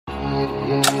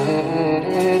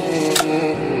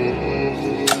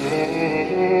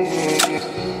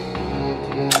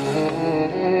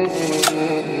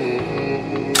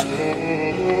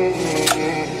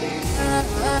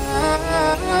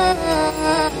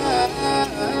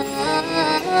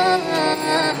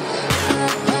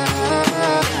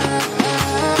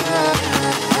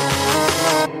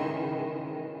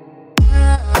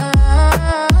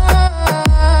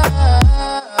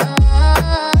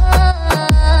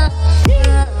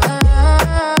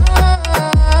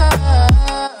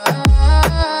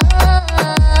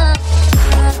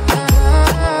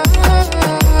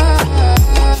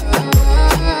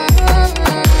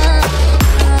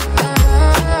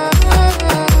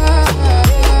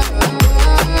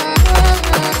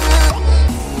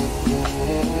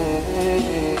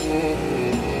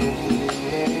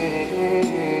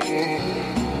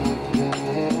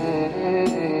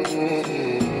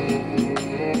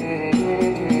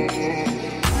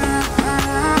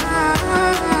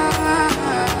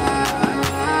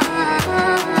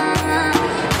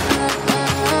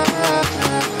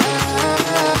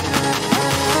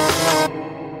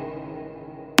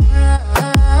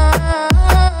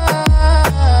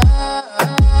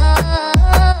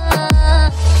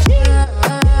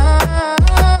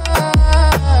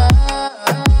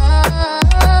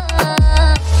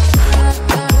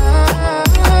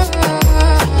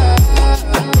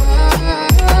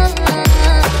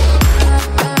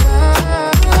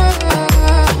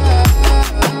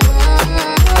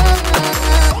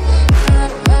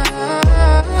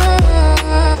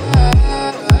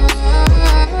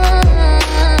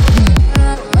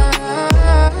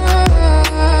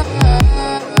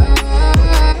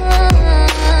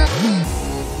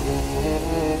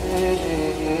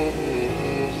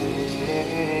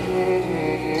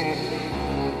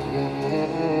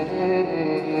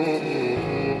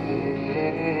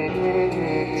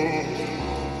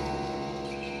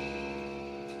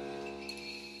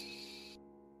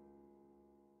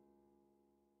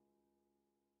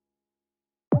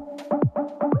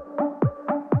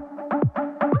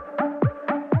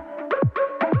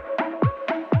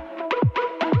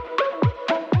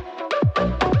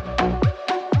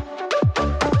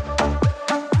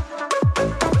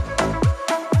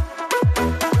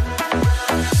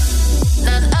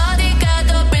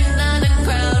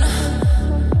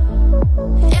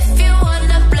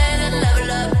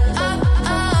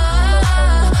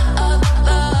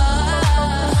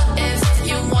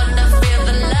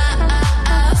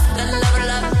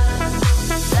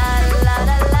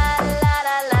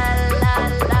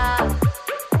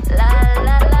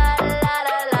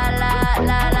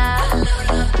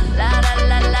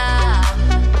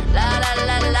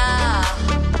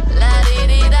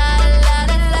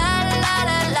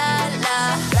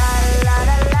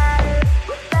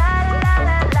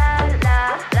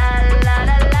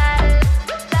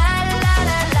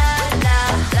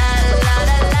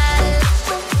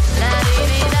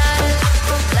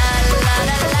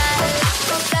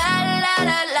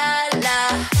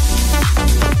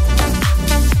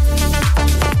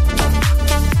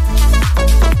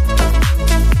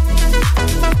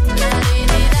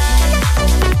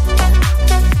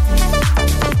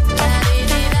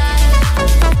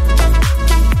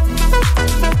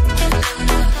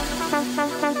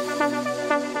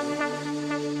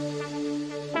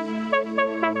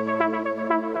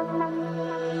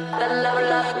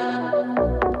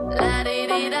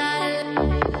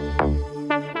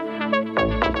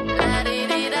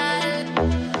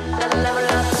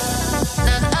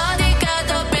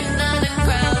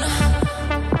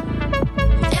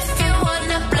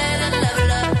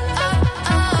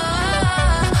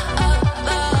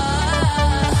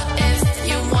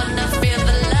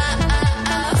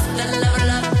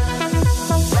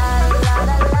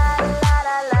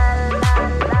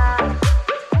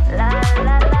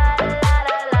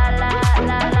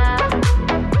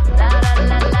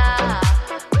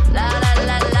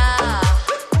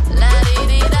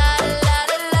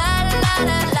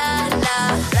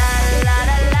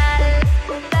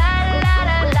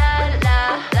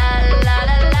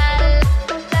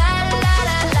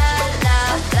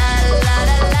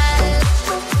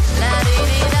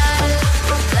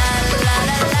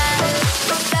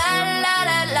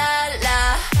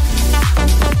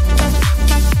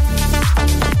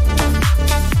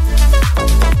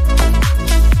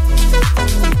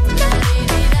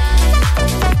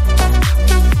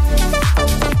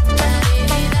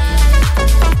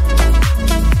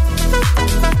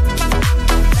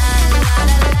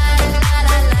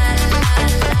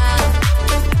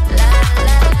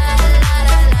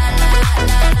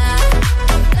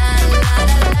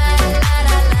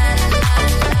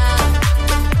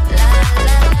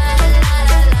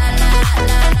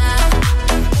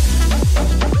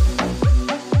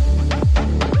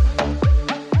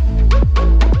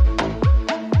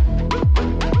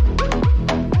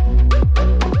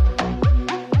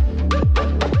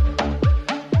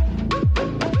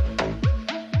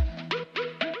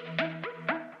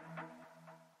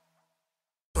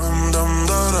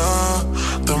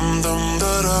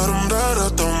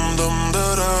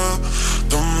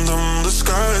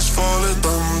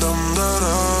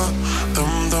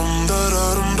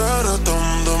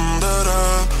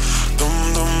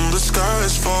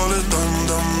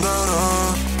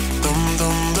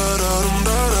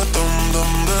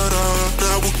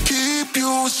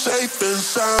safe and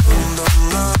sound.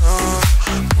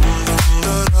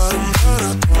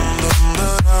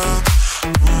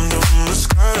 The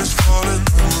sky is falling.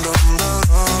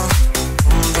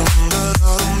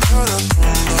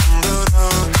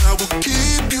 I will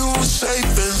keep you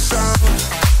safe and sound.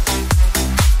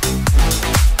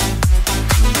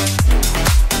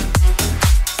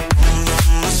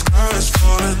 The sky is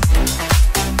falling.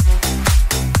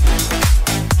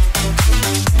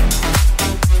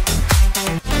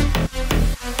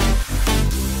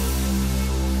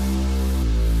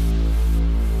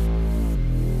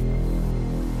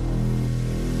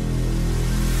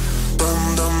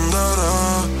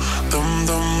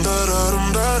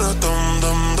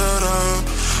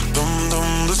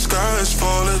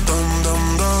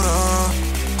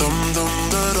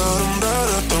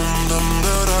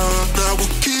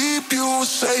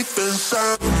 Safe and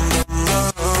sound.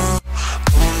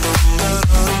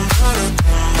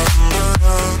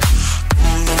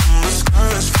 The sky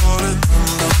is falling.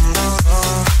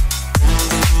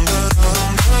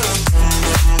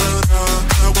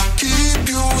 I will keep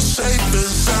you safe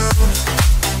and sound.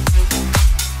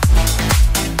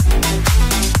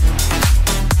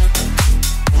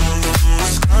 The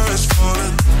sky is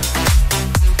falling.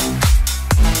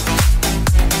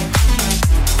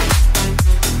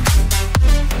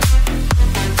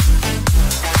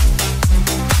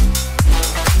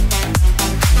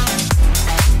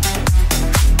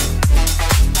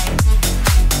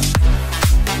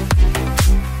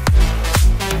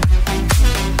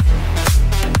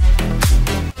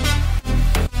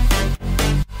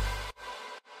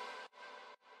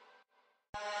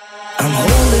 I'm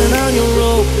holding on your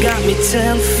rope, got me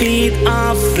 10 feet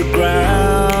off the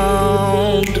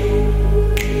ground.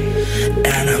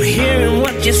 And I'm hearing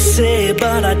what you say,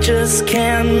 but I just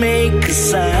can't make a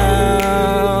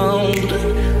sound.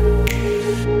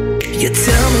 You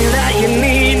tell me that you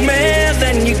need me,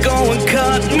 then you go and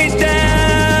cut me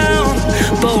down.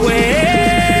 But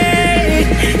wait,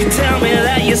 you tell me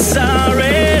that you're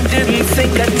sorry, didn't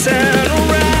think I'd turn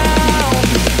around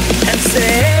and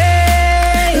say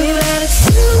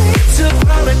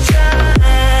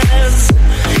apologize.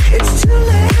 It's too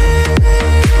late.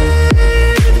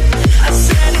 I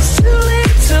said it's too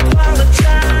late to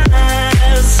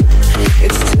apologize.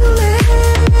 It's too late.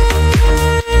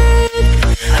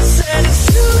 I said it's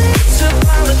too late to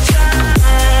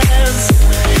apologize.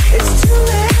 It's too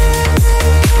late.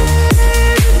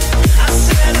 I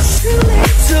said it's too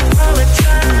late to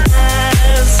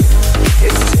apologize.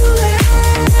 It's too late.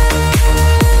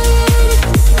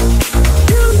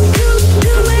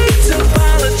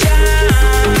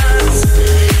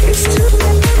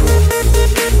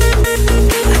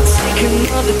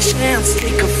 Another chance,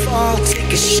 take a fall,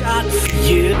 take a shot for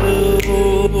you.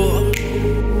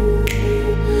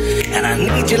 And I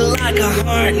need you like a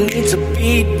heart needs a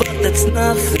beat, but that's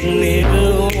nothing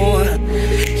new.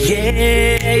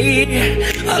 Yeah,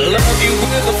 I love you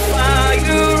with a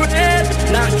fire red,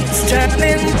 now it's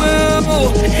turning blue.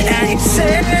 And you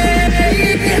say,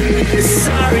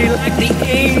 sorry like the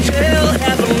angel,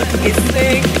 heaven let me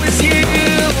think with you.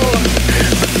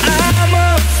 But I'm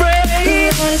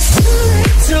afraid it's too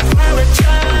late to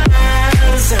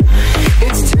apologize.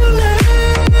 It's too late.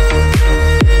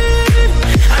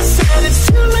 I said it's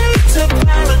too late to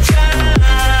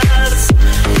apologize.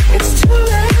 It's too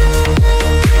late.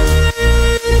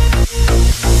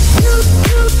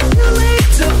 Too late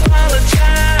to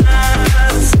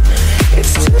apologize.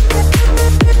 It's too late.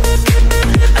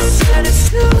 I said it's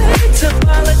too late to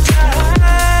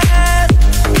apologize.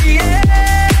 Yeah.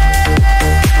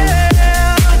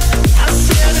 I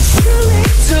said it's too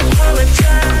late to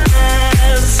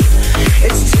apologize.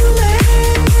 It's too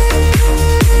late.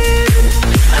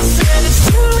 I said it's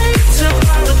too late to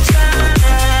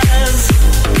apologize.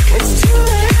 It's too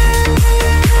late.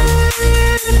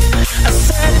 I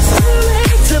said it's too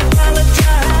late to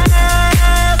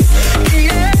apologize.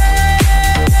 Yeah.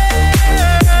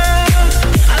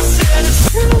 I said it's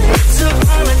too late to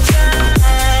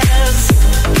apologize.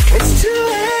 It's too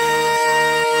late.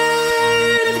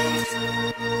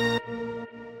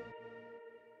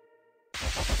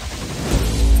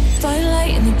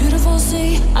 Twilight in the beautiful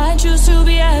sea, I choose to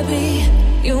be happy.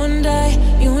 You and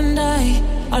I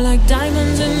are like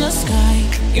diamonds in the sky.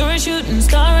 You're a shooting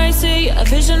star, I see a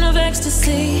vision of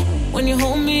ecstasy. When you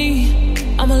hold me,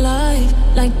 I'm alive,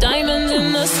 like diamonds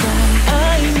in the sky.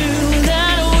 I knew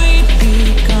that we'd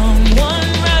become one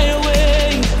right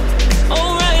away.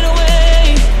 Oh, right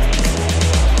away.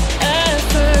 At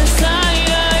first sight,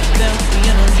 I felt the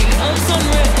energy of sun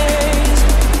rays.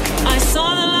 I saw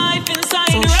the life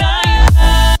inside your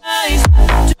eyes.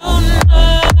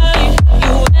 Tonight,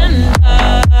 you and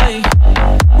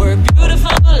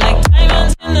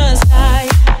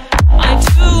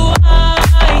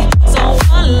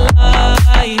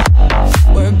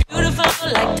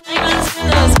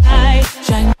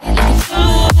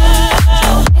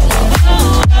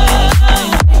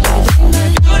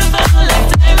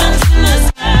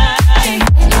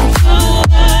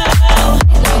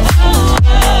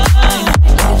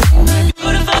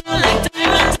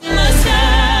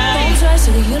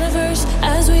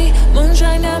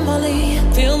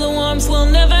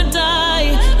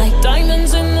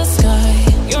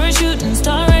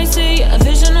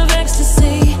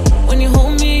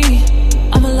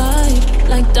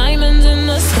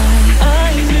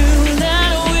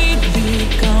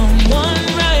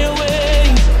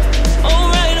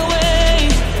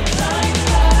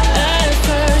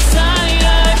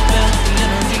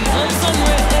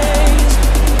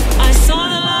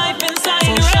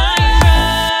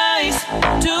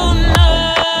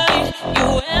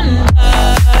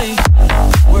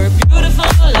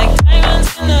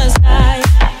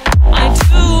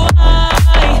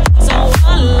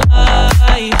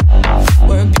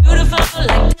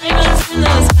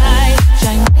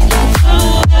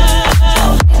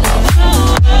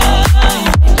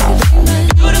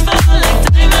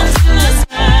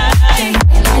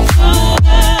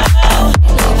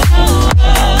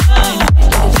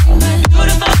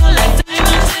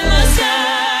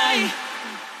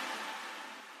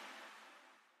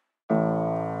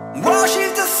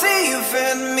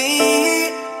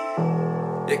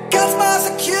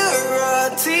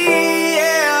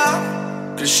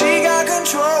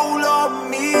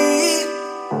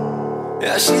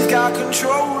Yeah, she's got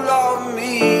control of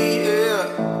me, yeah.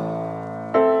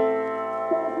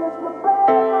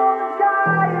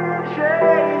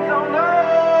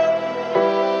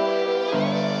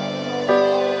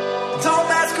 Don't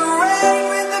masquerade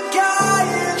with the guy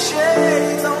in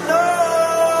shades, oh no.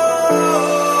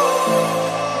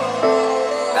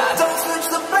 I don't switch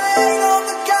the blame on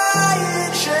the guy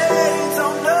in shades,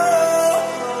 oh no.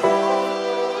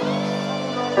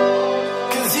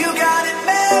 'Cause you got it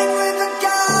made with the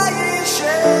guy in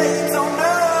shades, oh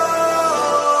no.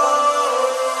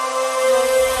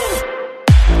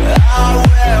 I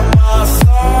wear my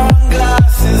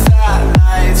sunglasses at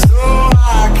night so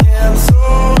I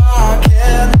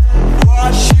can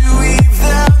watch you weave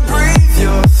them, breathe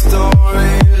your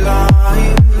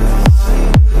storyline.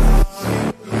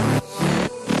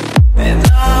 And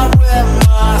I wear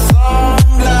my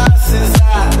sunglasses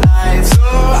at night so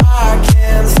I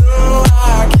can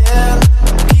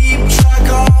keep track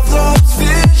of those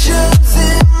visions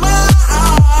in my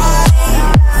eyes.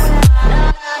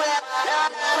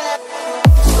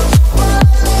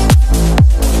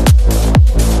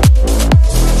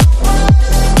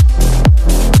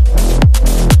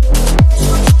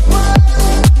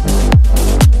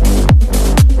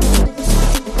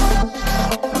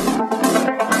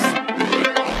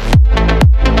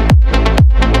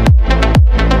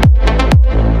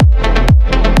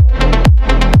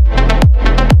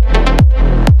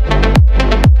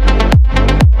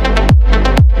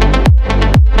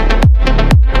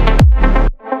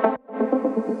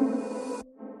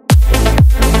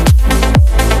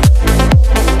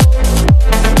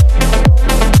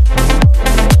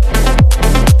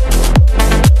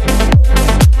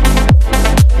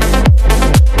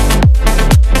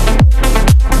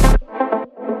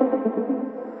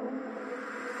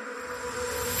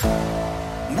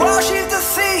 Well, she's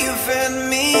deceiving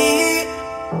me.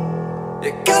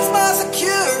 It cuts my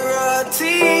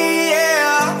security,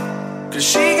 yeah. 'Cause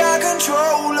she got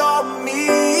control of me.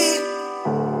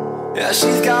 Yeah,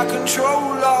 she's got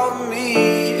control of me,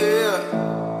 yeah.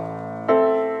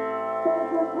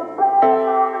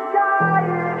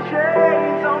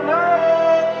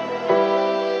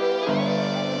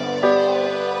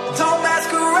 Don't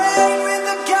masquerade with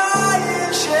the guy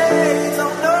in shades,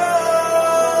 oh no.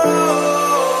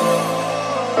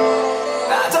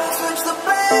 I don't switch the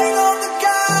blame on the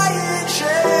guy in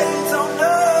shades, oh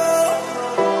no.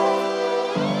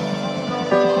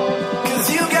 'Cause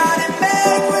you got it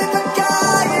made with the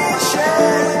guy in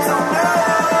shades.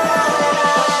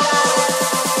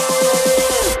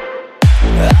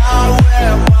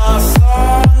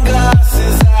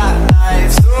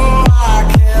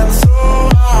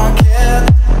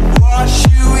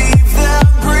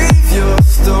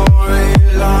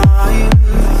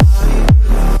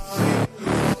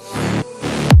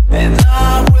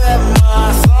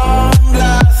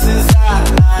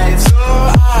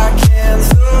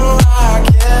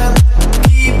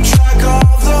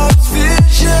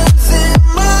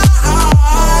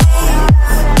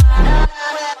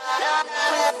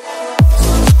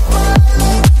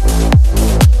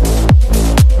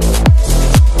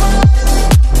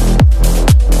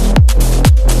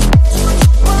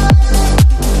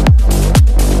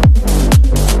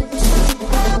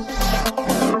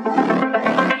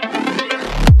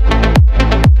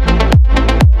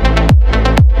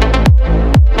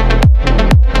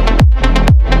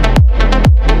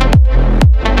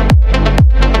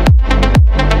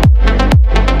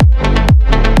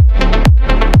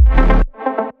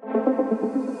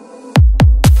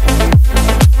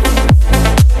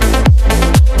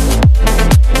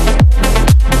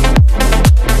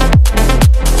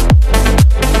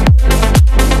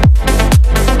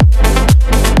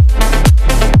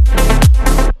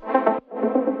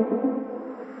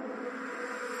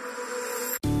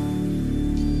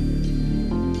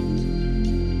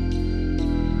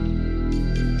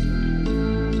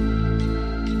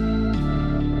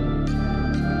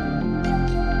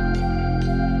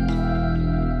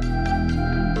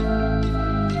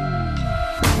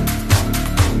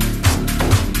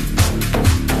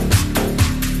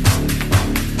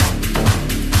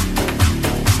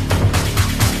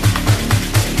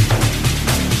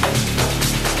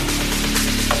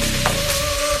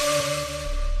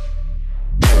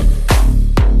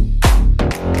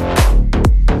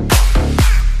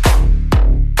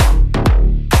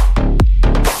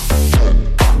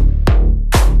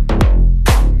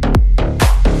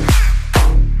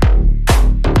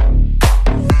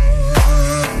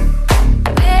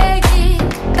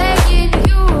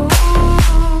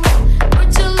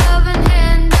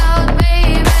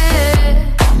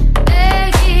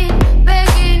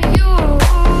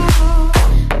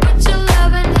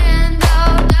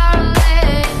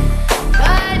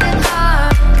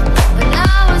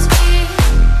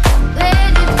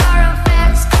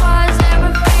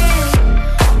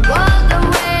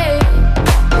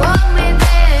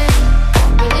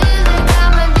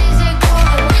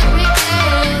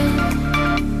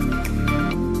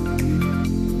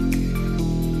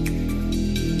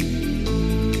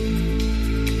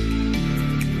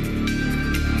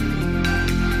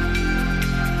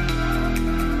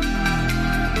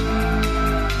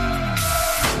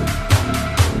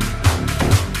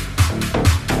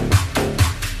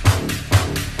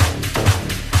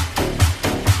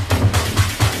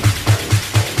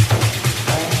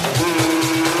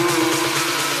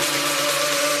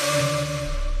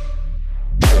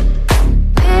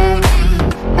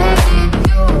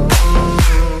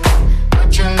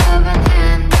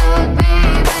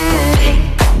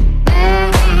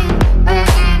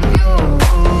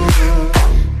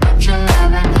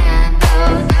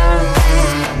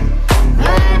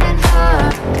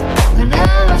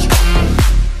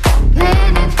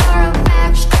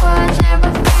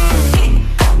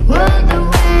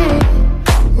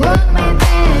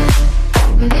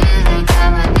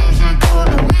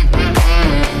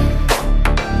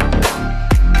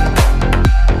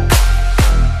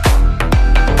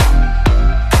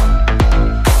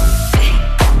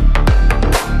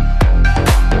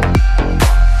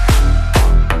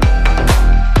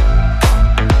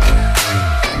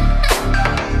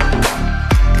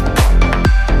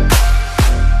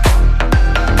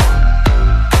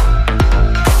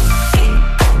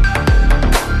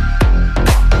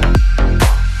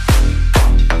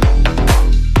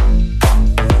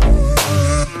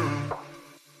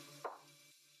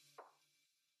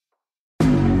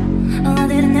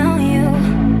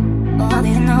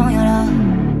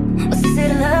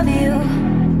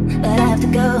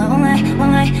 go. I won't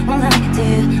lie to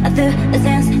you. I do the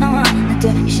things I want to do.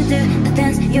 You should do the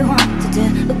things you want to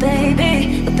do. But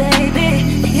baby,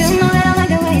 you know that I like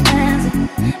the way you dance.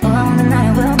 Oh, I want the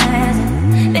night, we'll dance it.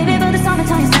 Baby, but the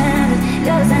summertime standard,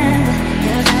 your standard.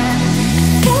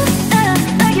 You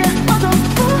like you want to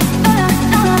move, but I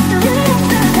don't have to leave.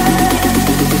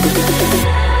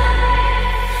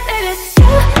 Baby, it's you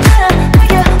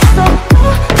like you want to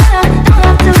move, but I don't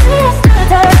have to leave.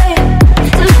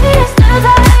 To leave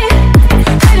today.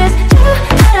 Baby, it's you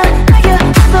like you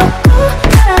want to move,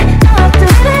 but I don't have to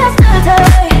leave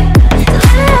today. To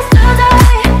leave today.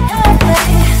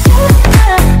 You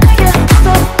like you want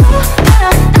to move, but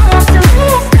I don't have to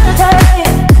leave today.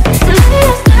 To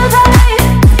leave today.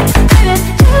 Baby, it's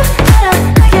you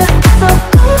like you want to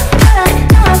move, but I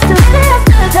don't have to leave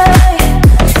today.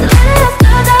 To leave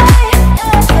today.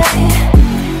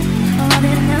 Oh, I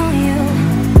didn't know you.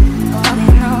 Oh, I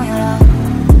didn't know your love.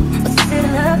 What's to say to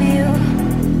love you?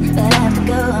 But I have to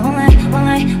go. I won't lie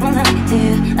to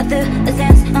you. I do the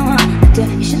things I want to do.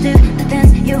 You should do the things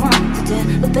you want to do.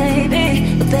 But baby,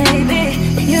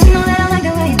 you know that I like the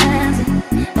way you dance.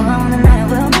 Oh, I want the night,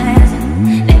 we'll dance it.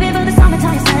 Baby, but the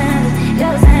summertime standard,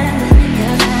 your standard.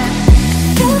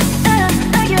 You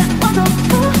like you want to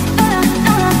move, but I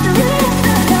don't have to leave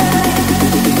today.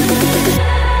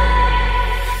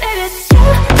 Baby, it's you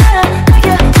like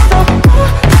you want to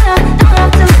move, but I don't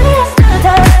have to leave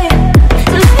today.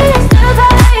 To leave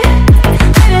today.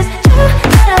 Baby, it's you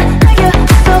like you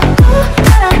want to move,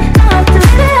 but I don't have to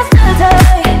leave today.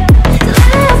 To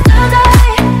leave today.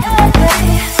 You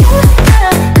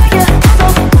like you want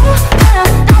to move, but I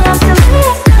don't have to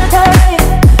leave today.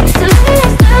 To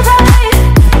leave today.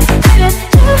 Baby, it's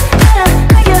you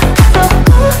like you want to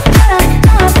move, but I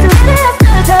don't have to leave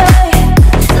today.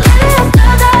 To leave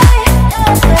today.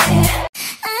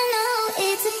 I know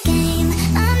it's a game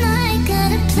I'm not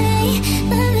gonna play,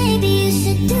 but maybe you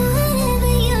should do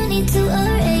whatever you need to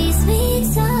erase me.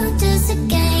 It's all just a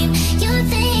game. You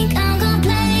think I'm gonna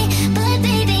play, but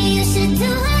baby you should do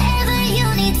whatever you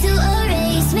need to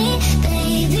erase me.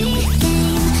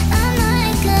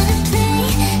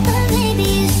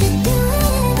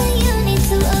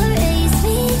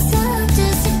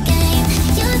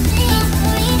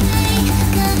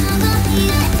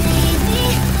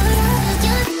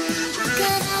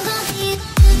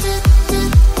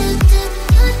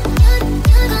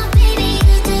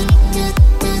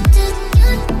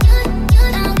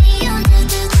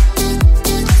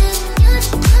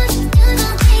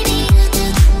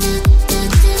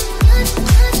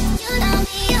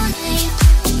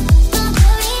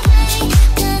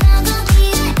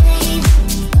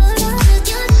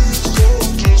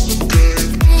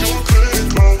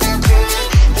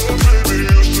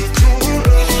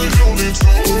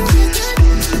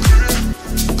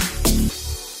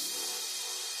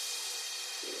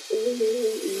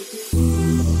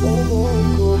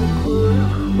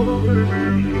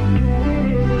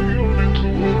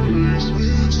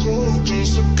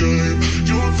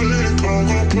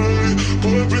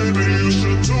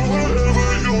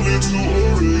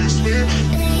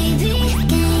 Baby,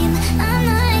 game I'm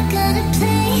not gonna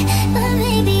play, but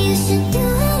maybe you should do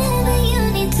whatever you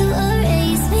need to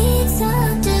erase me. It's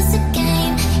all just a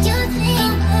game. You think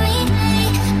I'm gonna play,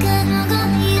 'cause I'm gonna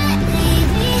be that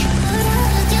baby.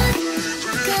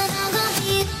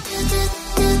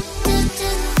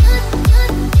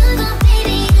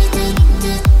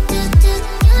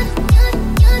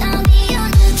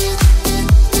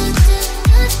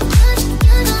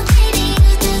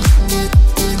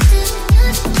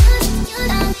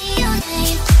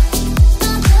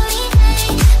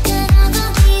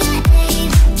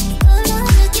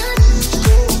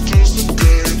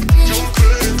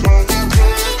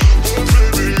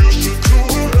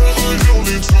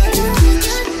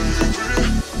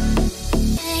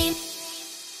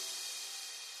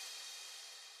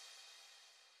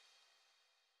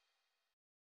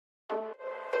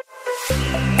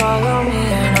 Follow me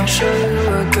and I'll show you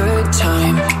a good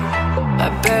time. I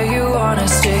bet you wanna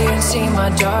stay and see my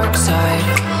dark side.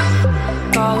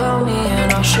 Follow me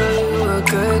and I'll show you a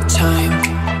good time.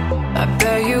 I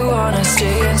bet you wanna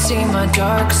stay and see my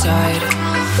dark side.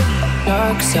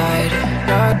 Dark side,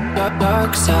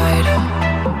 dark side.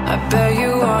 I bet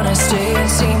you wanna stay and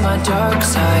see my dark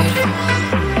side.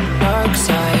 Dark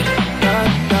side,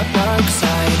 dark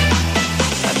side.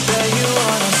 I bet you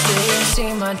wanna stay and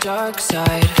see my dark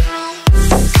side.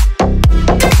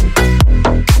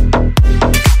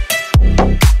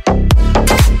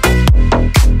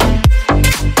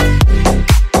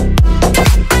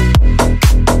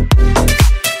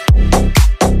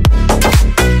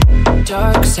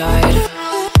 Dark side.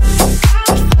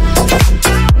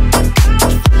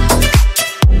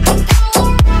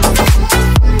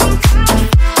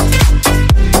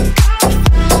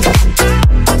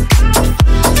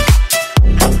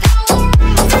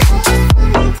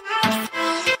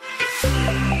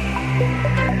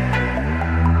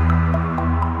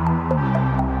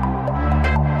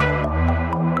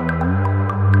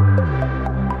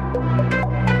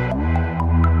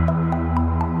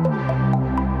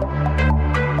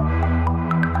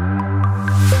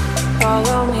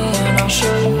 Follow me and I'll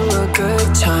show you a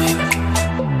good time.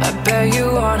 I bet you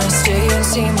wanna stay and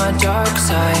see my dark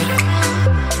side.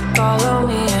 Follow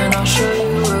me and I'll show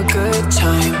you a good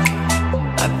time.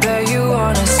 I bet you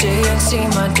wanna stay and see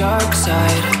my dark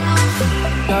side.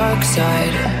 Dark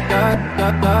side,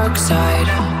 dark side.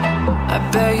 I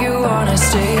bet you wanna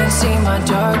stay and see my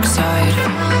dark side.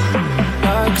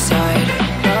 Dark side,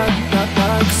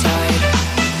 dark side.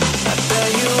 I bet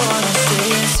you wanna stay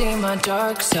and see my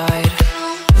dark side.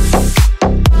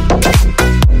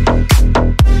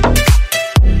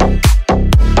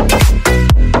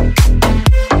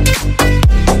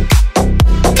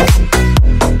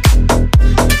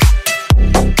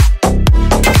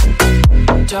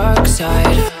 Dark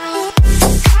side.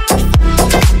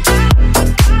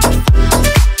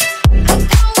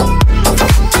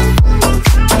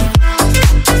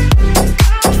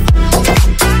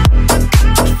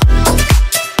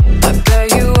 I bet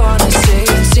you wanna stay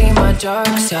and see my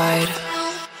dark side.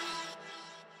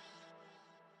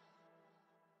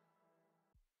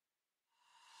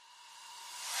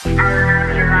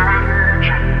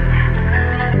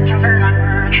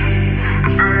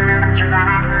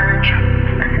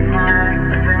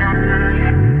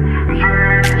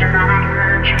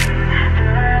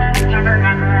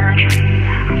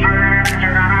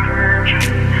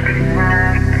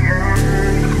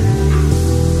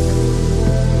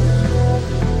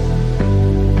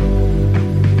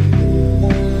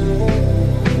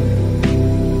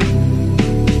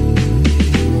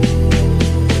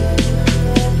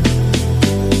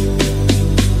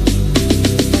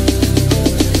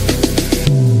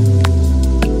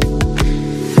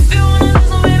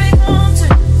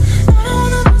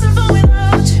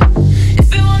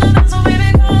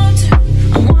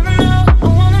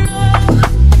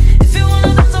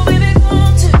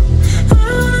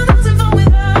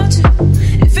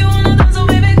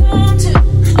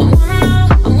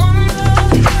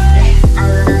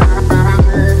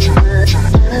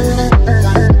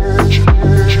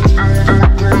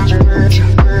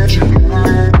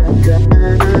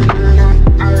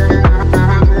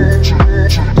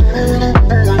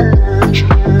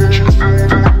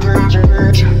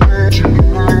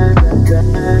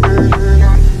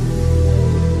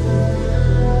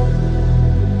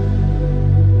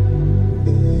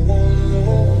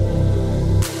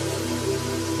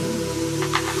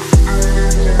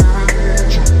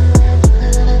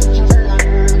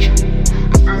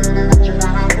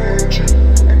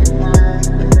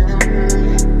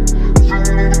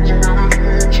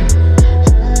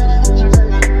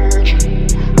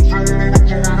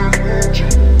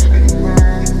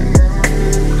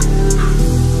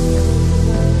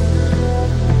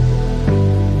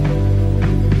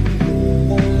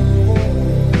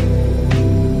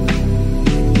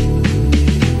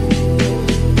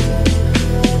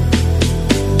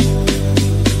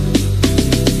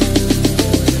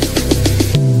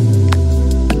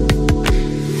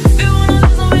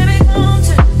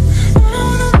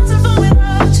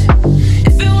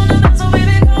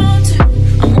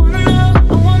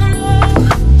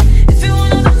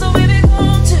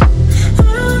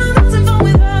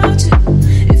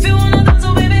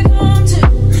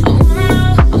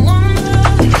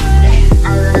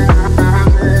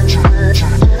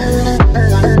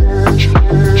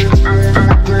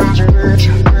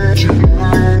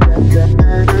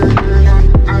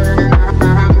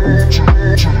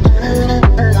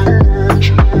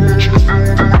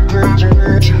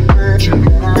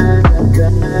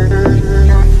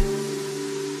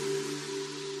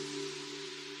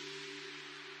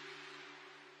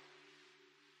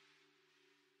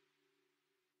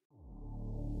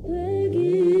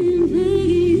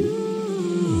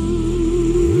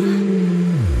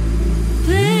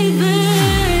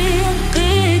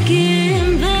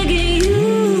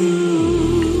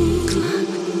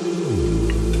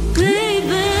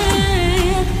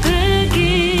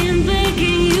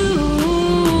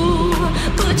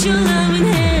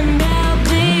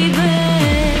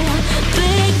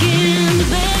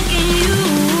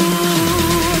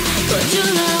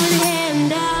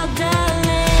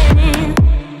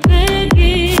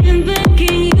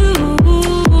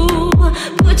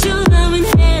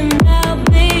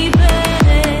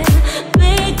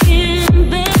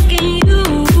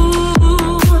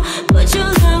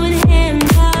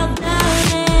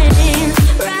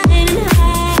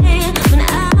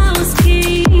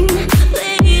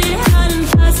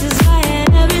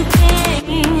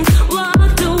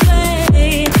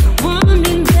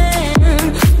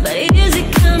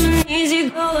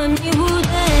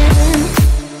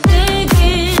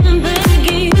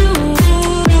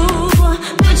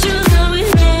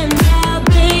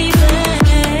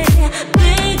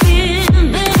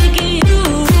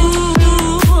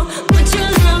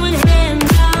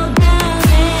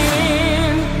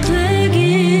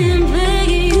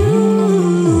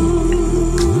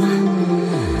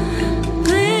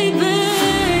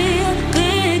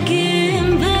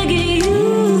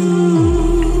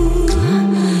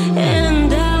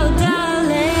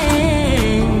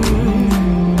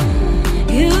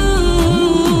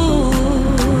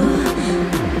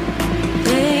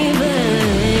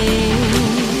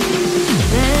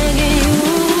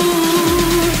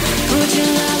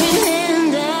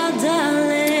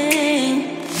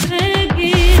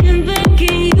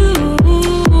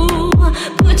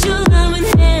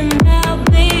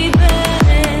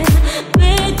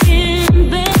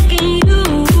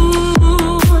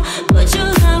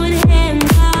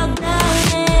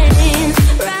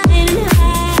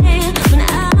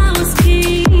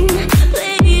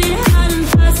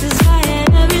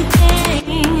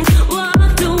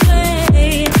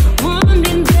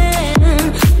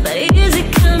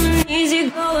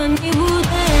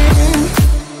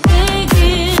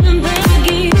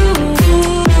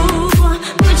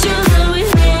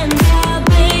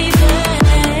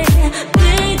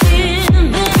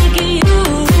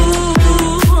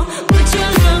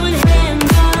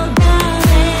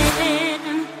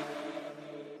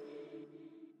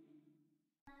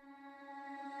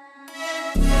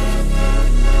 Love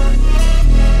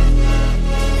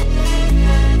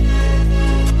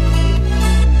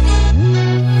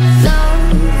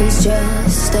is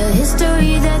just a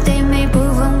history that they may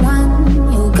prove, and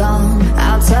when you're gone,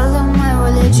 I'll tell them my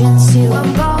religion. See what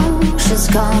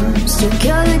Balshus comes to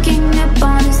kill the king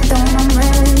upon his throne. I'm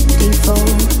ready for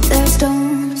their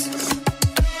stones.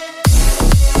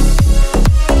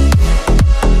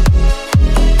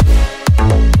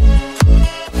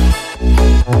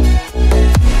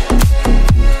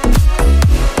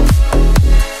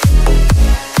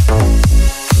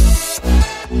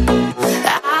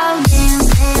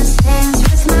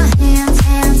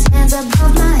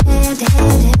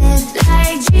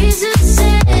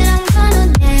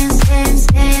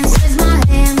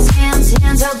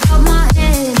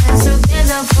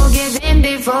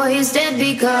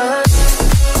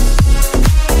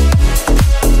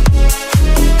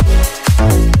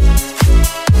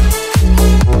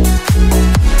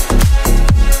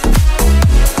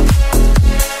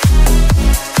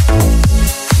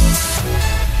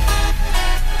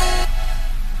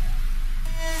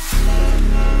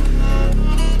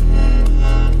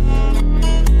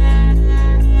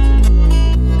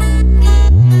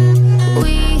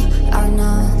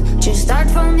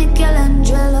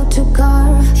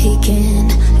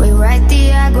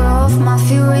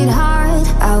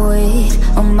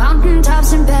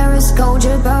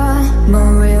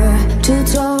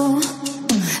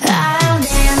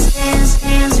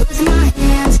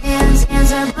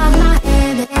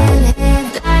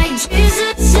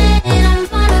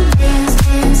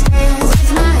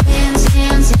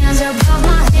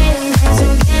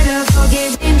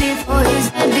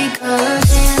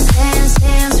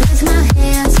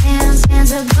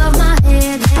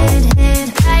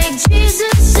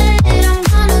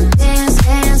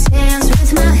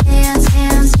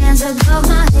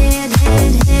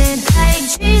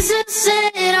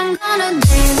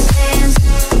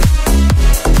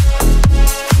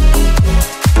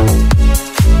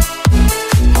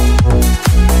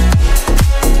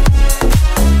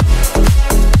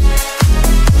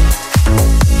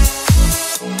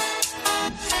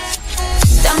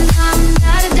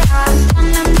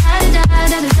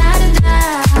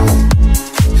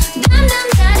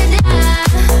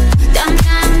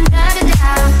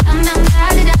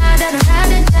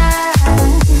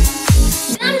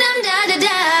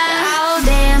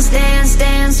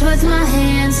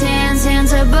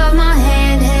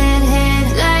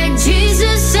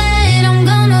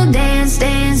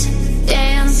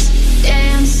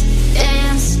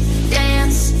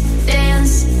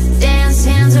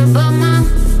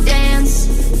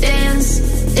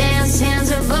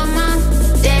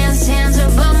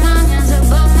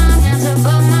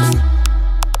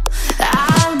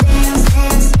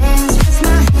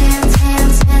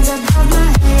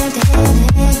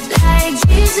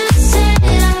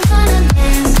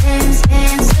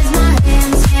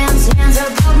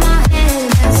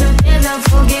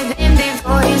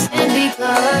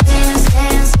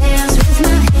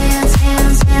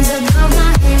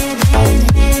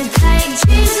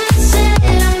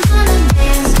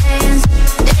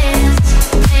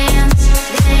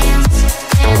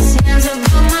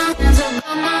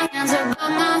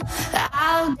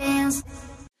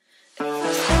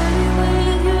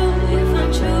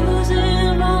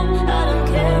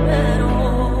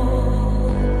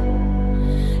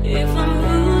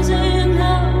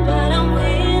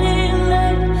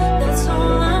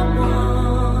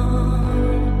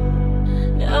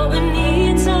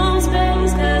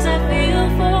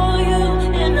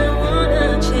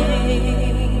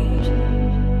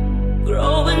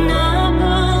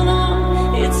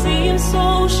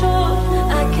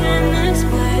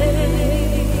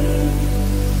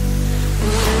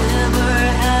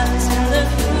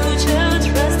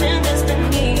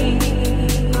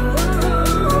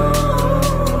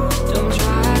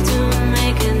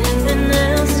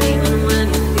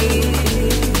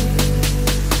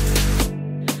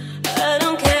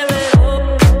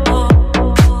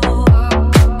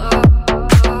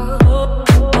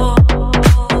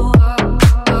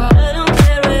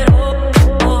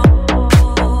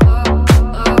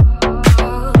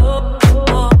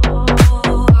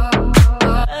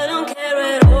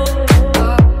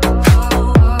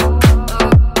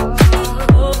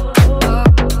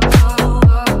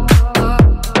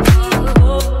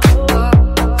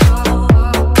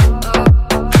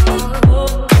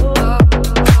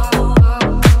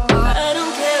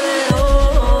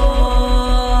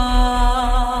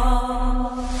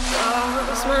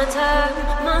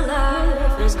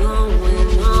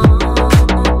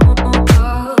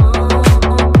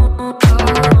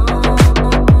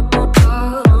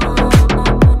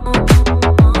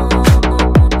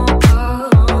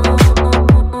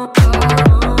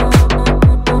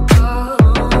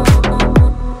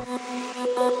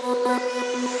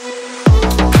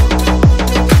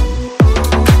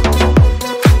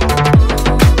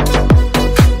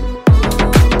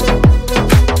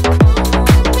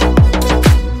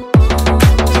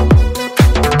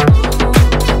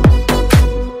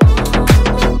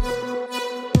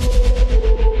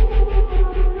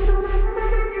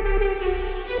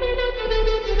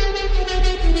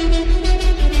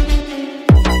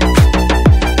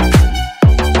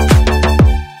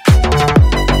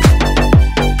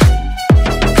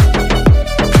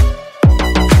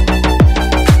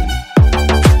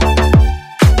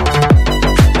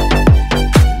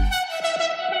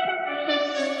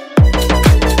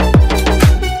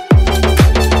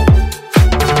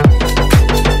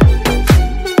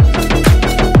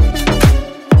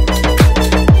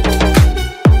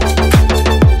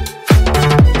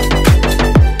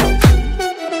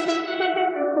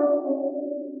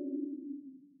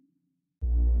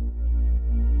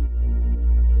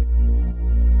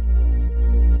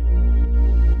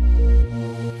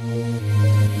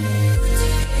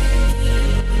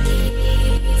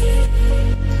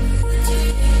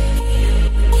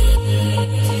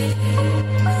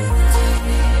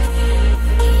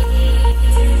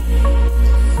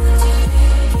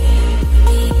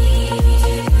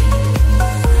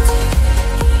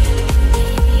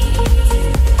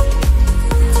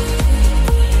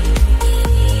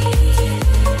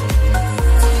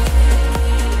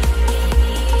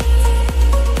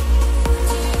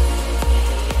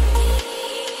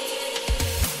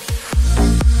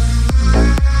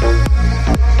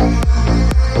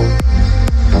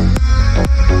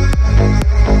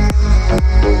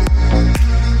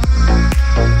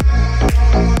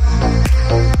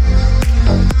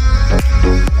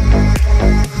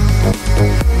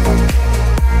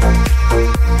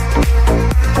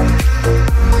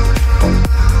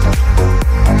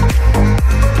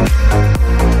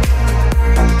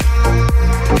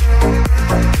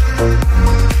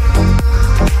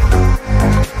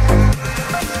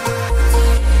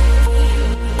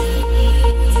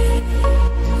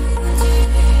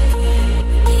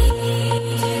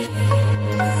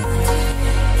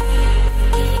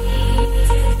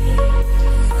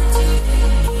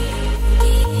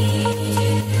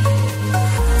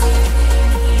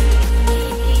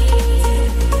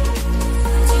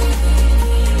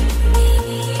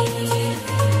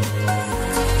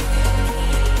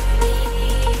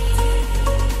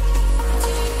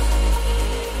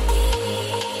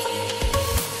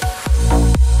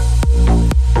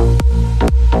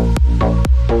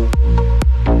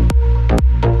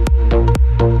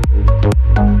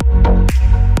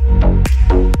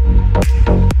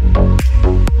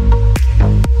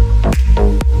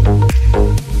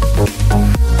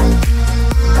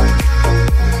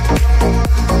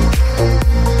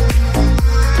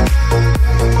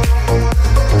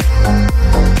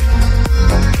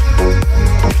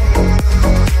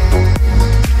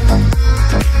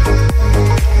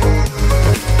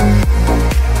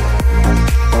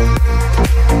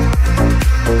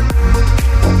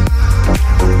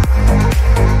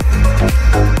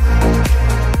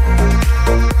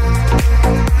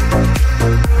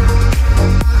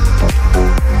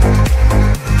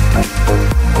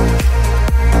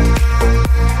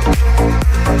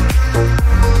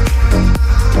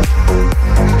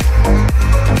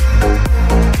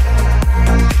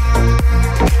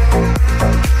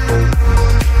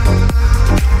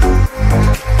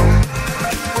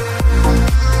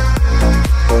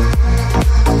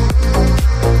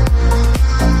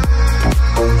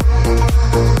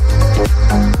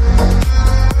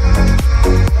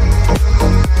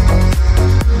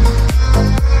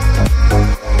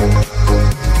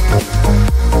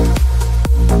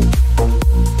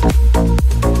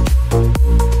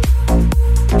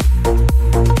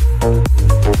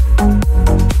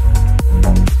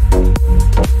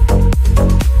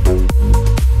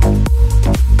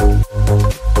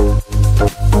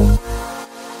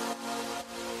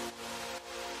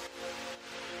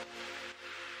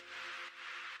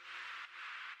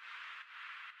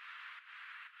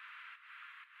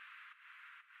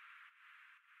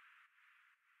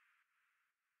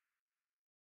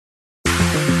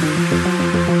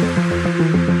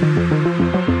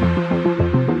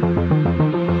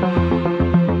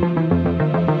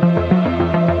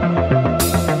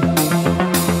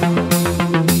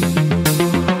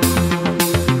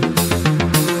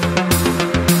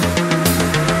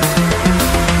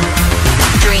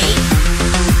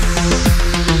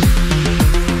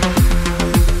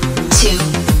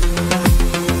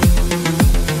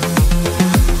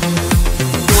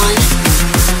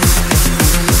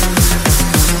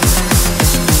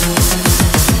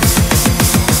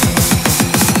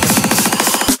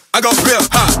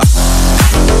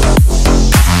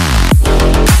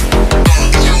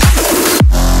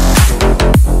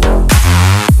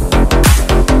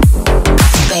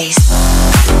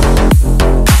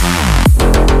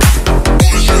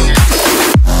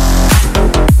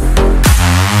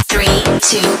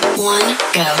 1,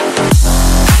 go.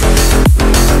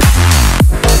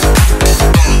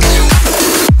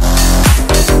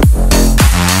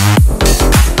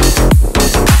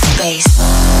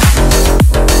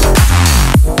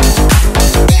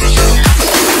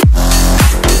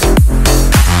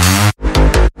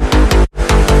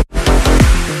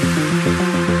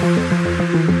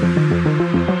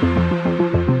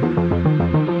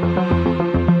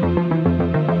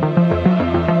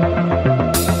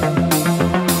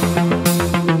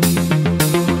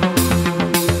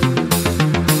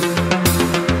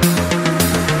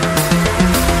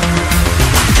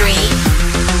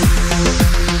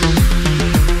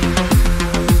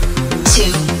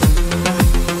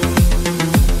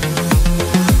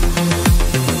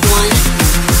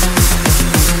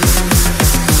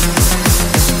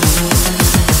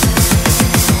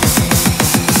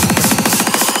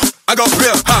 I go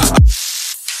real high.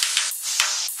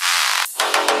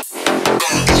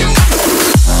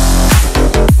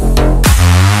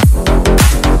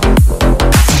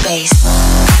 Bass.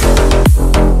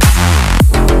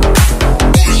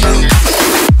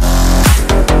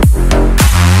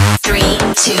 3,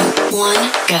 2,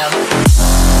 1, go.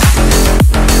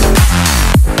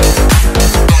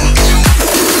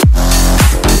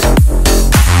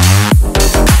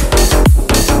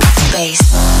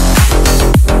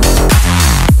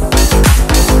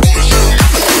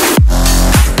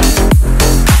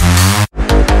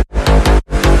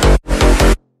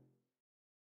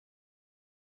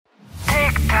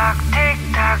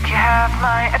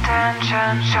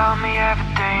 Show me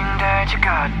everything that you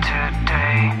got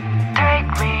today. Take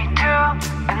me to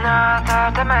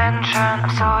another dimension.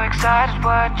 I'm so excited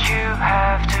what you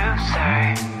have to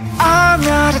say. I'm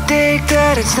not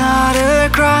addicted, it's not a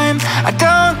crime. I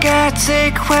don't get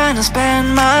sick when I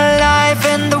spend my life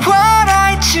in the world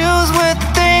I choose with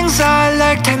the things I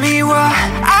like. Tell me why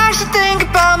I should think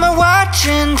about my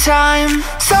watching time.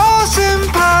 So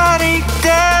sympathetic,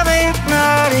 damn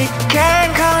hypnotic,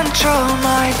 can't control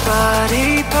my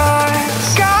body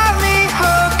parts. Got me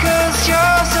hooked 'cause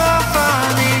you're so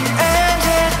funny,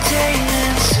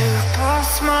 entertaining, super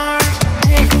smart.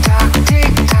 Tick tock,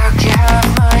 you have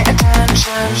my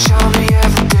attention. Show me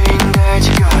everything that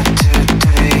you got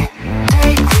today.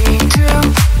 Take me to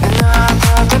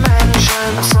another dimension.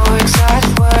 I'm so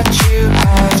excited what you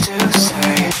have to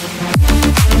say.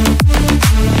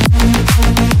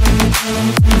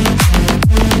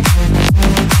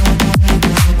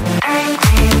 Take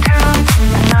me to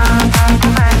another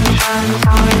dimension.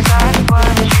 So excited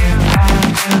what you have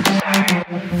to say.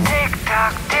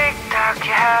 Tick tock,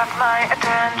 you have my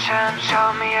attention. Show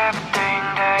me everything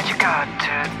that you got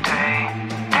today.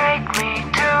 Take me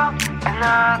to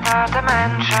another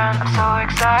dimension. I'm so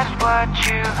excited what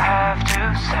you have to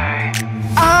say.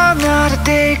 I'm not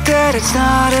addicted, it's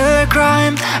not a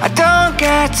crime. I don't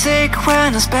get sick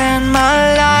when I spend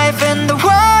my life in the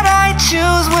world I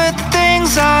choose with the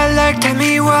things I like. Tell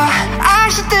me why I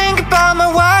should think about my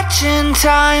watching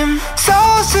time. So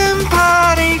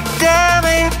sympathetic, damn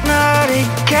hypnotic,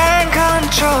 can't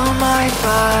control my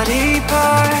body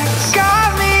parts. Got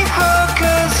me hooked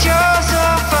 'cause you're so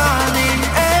funny,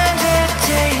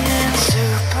 entertaining,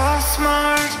 super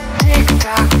smart. Tick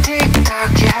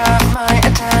tock, you have my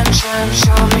attention.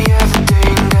 Show me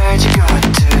everything that you got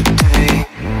today.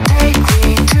 Take me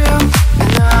to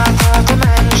another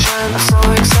dimension. I'm so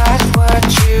excited what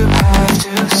you have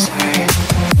to say.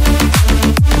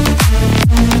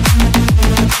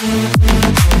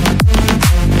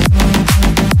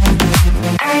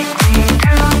 Take me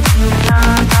to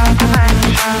another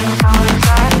dimension. I'm so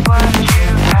excited what you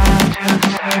have to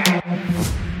say.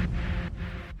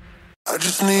 I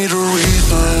just need a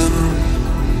reason.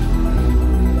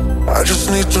 I just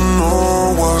need to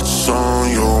know what's on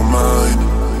your mind.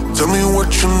 Tell me what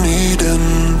you're needing.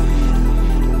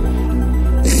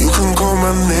 You can call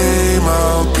my name,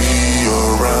 I'll be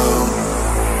around.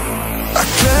 I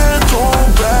can't go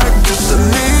back, 'cause I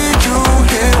need you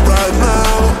here right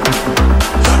now.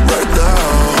 Right now.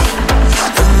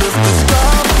 And if the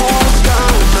sky falls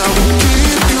down, I will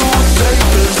keep you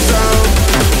safe and sound.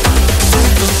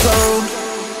 Safe and sound.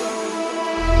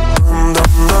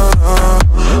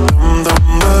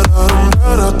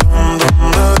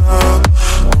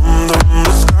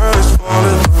 The sky is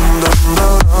falling.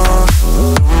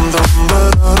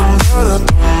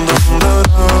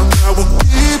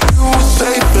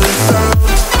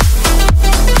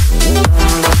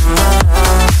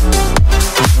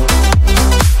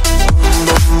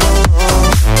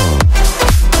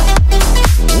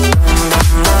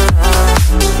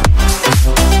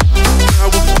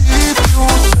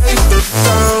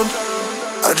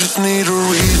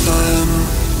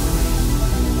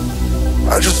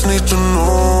 need to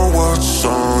know what's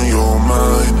on your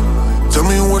mind. Tell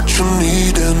me what you're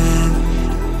needing.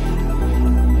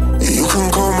 You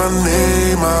can call my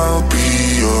name, I'll be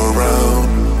around.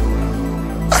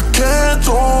 I can't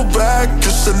hold back,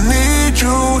 cause I need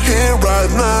you here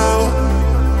right now.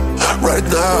 Right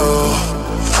now.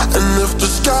 And if the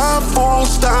sky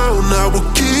falls down, I will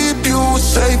keep you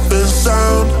safe and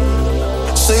sound.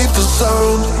 Safe and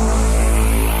sound.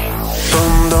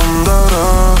 Dum dum da da,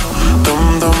 dum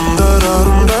dum da da,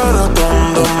 dum da da, dum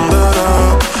dum da da,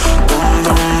 dum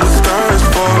dum. The sky's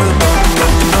falling, dum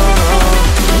dum da da,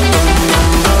 dum dum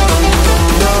da dum dum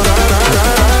da da da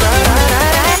da da.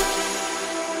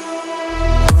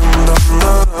 Dum dum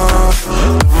da da,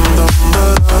 dum dum da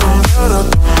da, dum da da,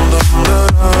 dum dum da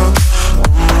da,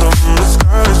 dum dum. The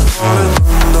sky's falling,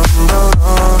 dum dum da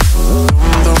da,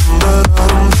 dum dum da da,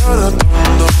 dum da da,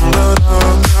 dum da da.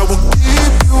 I will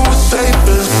keep you safe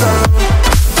and sound.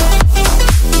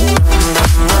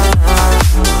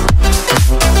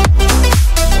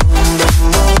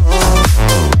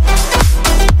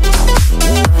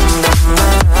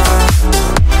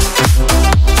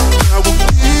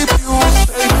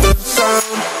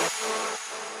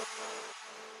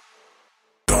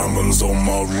 Diamonds on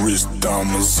my wrist,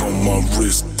 diamonds on my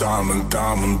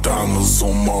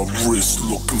wrist.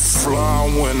 Looking fly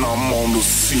when I'm on the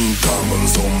scene.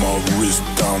 Diamonds on my wrist,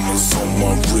 diamonds on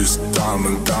my wrist.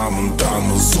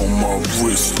 Diamonds on my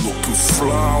wrist. Looking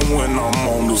fly when I'm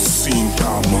on the scene.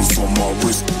 Diamonds on my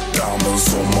wrist,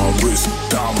 diamonds on my wrist.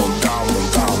 Diamonds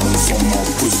on my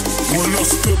wrist. When I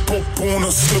step up on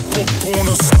us,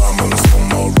 diamonds on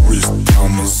my wrist,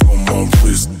 diamonds on my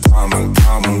wrist.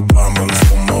 Diamonds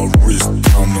on my wrist,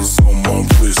 diamonds on my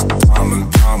wrist.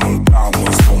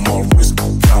 Diamonds on my wrist,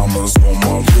 diamonds on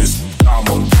my wrist.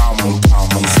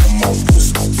 Diamonds on my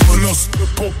wrist. When I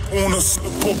step up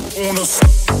on us.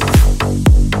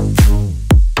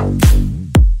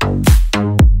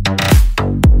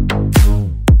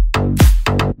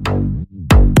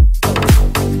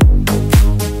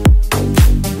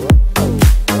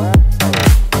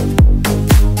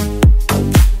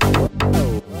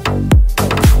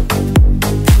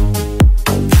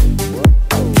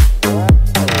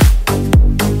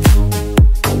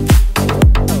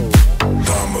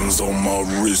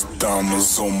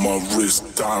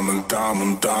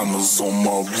 Diamonds on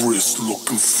my wrist,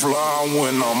 looking fly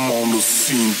when I'm on the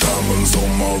scene. Diamonds on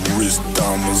my wrist,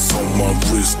 diamonds on my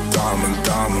wrist.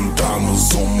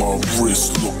 Diamonds on my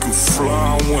wrist, looking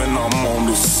fly when I'm on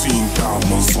the scene.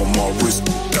 Diamonds on my wrist,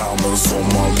 diamonds on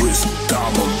my wrist.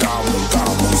 Diamonds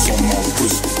on my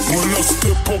wrist. When I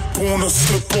step up on us.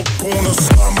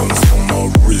 Diamonds on my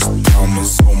wrist,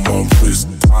 diamonds on my wrist.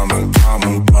 Diamonds on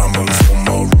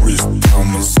my wrist,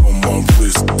 diamonds on my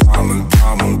wrist. Diamonds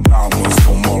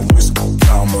on my wrist,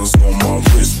 diamonds on my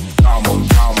wrist. Diamonds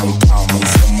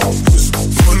on my wrist.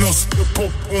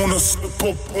 When I step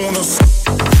up on us.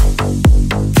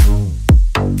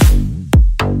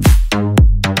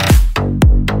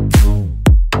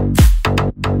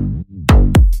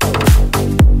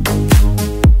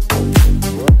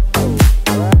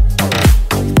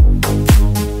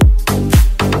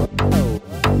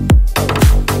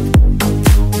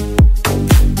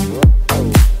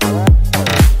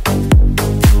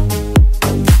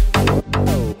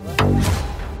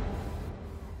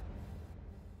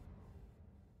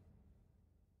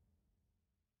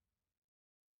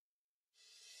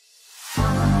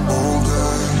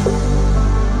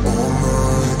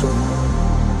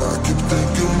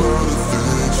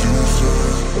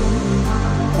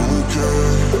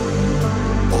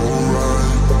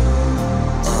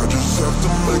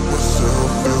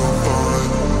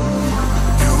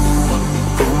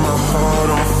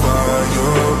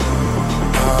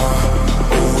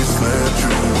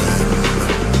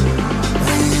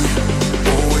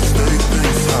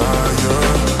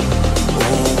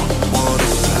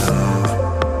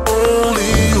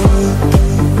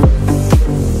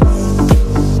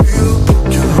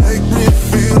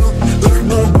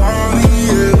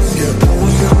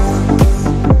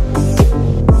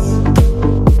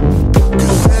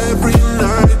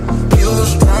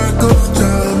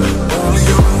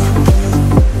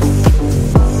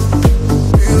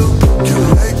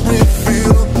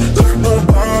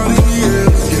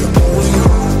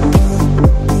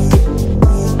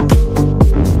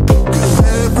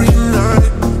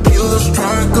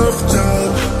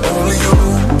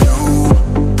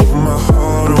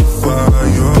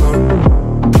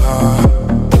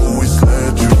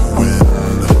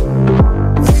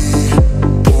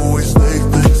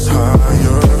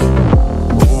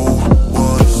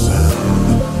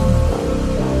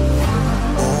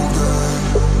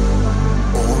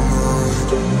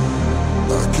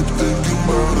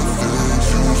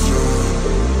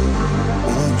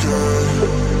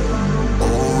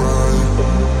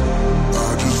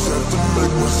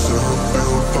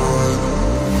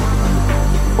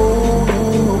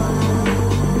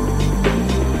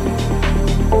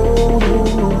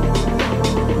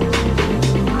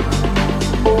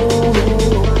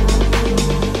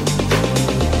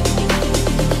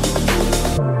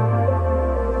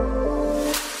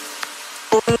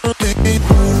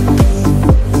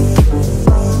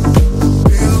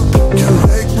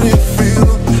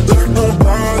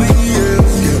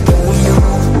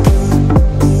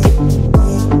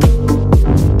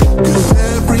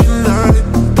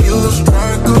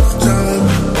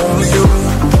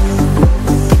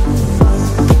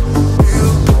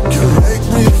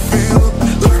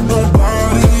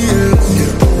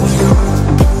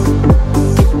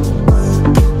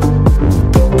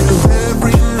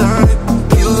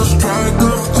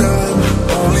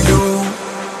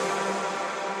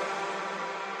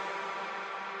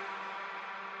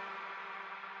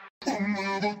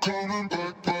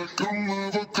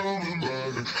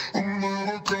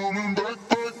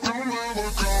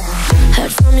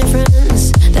 Heard from your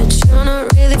friends that you're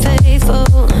not really faithful.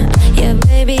 Yeah,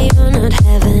 baby, you're not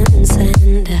heaven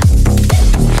sent.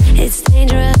 It's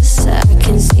dangerous, I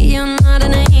can see you're not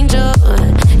an angel.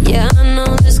 Yeah, I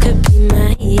know this could be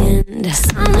my end.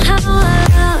 Somehow I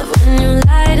love when you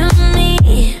lie to me.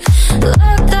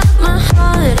 Locked up my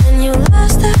heart and you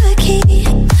lost the key.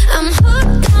 I'm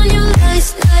hooked on your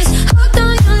lies, lies, hooked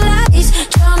on your lies.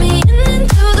 Draw me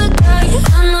into the dark,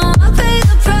 I know I'll pay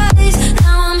the price.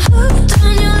 Now I'm hooked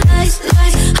on your lies,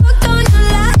 lies, hooked on your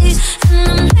lies. And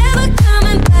I'm never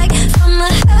coming back from the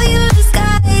hell you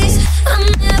disguise. I'm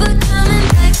never coming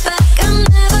back, I'm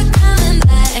never coming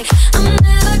back. I'm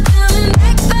never coming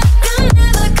back, I'm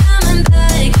never coming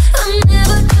back. I'm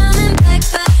never coming back,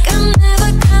 I'm never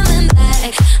coming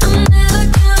back. I'm never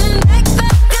coming back,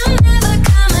 I'm never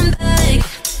coming back.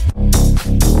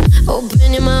 Open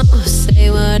your mouth, say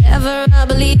whatever, I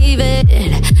believe it.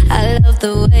 I love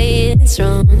the way it's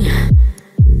wrong.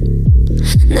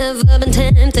 Never been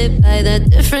tempted by that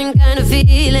different kind of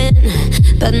feeling,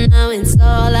 but now it's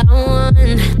all I want.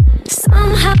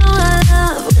 Somehow I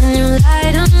love when you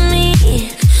lie to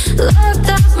me. Locked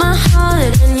up my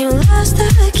heart and you lost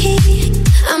the key.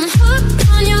 I'm hooked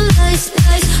on your lies,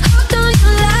 lies, hooked on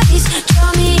your lies.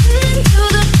 Draw me into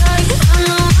the dark, I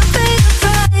know I'll pay the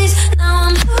price. Now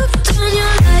I'm hooked on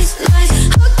your lies, lies,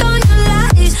 hooked on your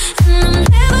lies. And I'm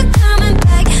never coming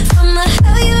back from the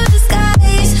hell you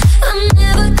disguise. I'm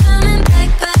never coming back,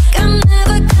 I'm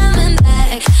never coming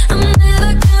back. I'm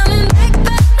never coming back,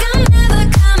 I'm never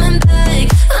coming back.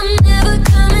 I'm never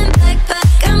coming back,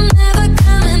 I'm never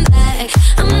coming back.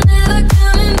 I'm never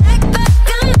coming back,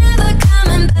 I'm never coming back.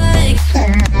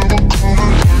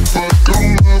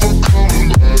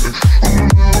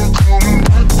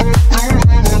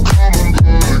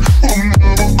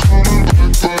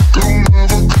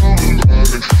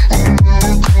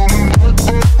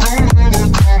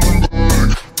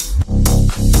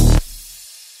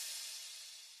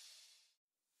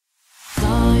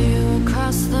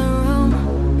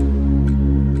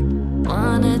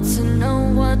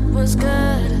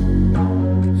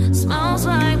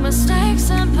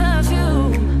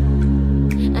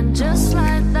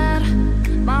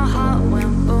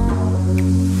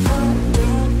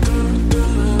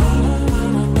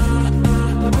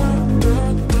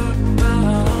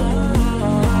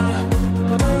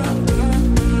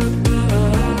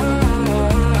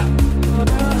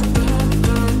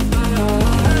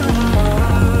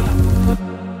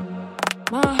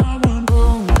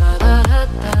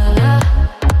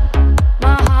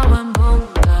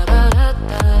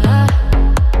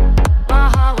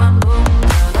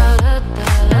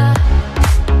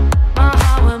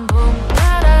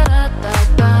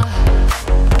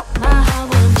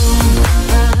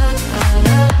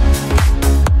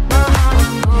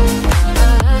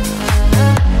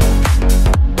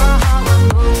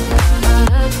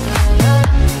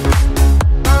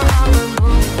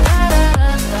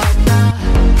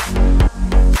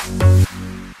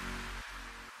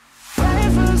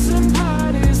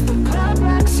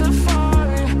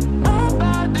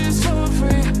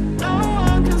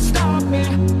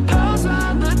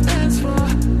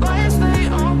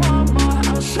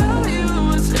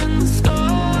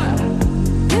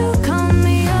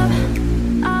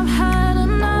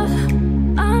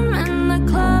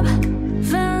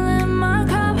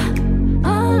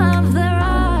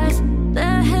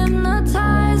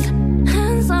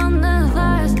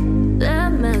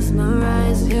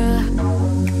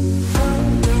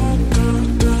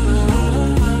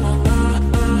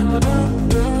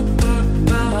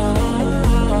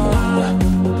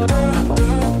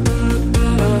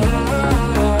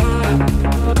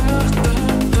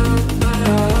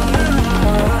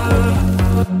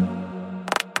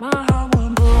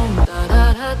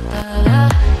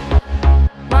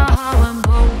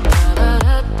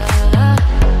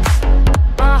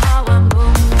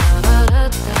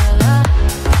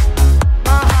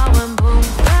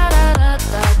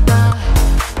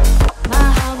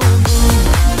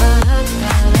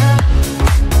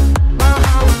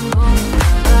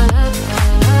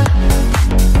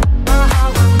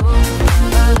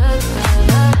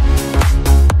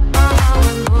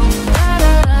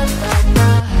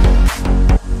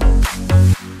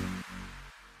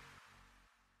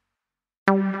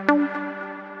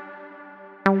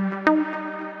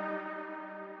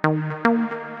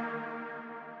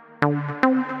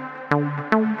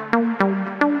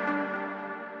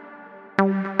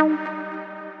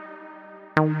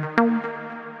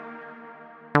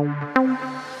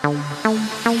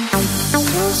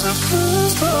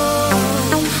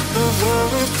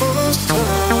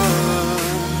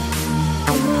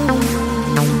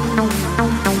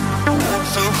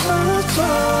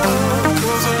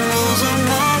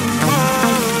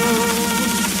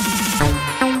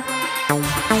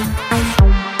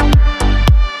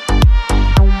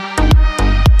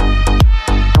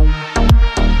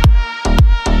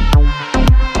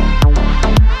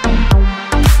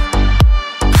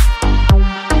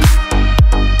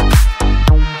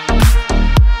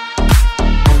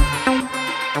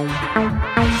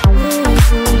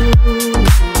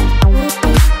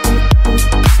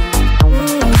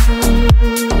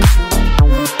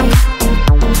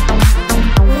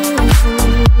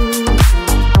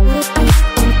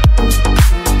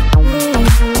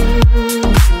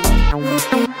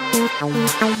 'Cause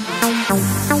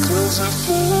it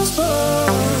feels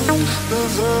like the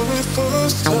very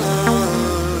first time.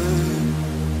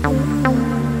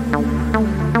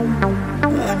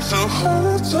 Won't you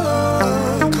hold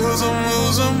tight, 'cause I'm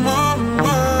losing my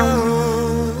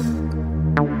mind.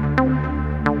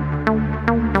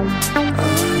 I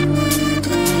needed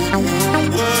you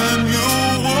when you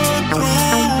were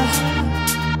through.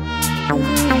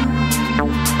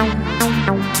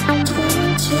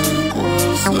 Don't take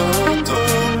what's left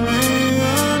of me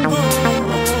and go.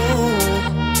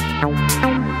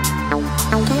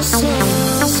 The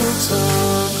sense of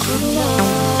time could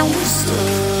not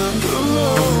withstand the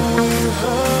love we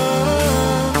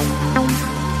had.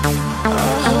 I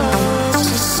have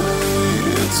to say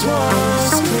it twice.